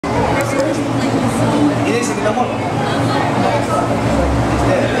Are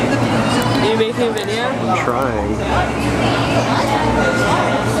you making a video? I'm trying.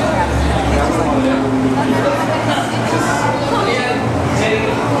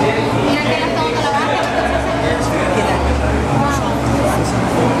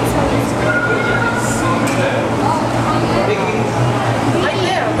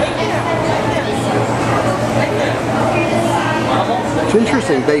 It's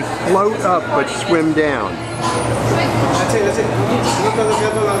interesting, they float up but swim down.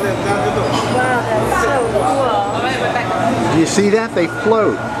 Wow, that's so cool. Do you see that? They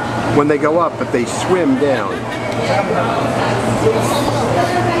float when they go up, but they swim down.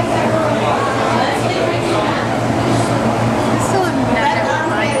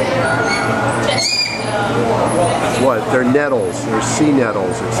 What? They're nettles. They're sea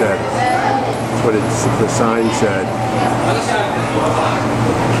nettles, it said. That's what the sign said.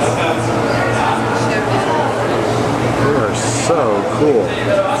 They are so cool.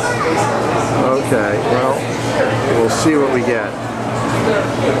 Okay, well, we'll see what we get.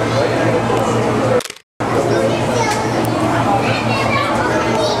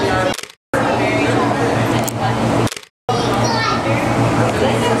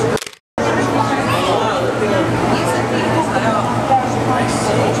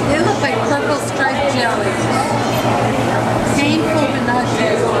 They look like purple striped jelly. Painful but not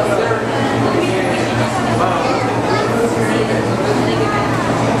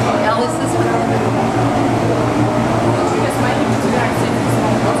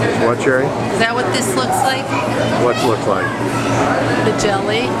What, Jerry? Is that what this looks like? What looks like? The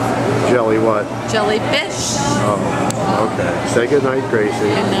jelly. Jelly what? Jellyfish. Oh, okay. Say goodnight, Gracie.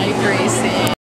 Good night, Gracie.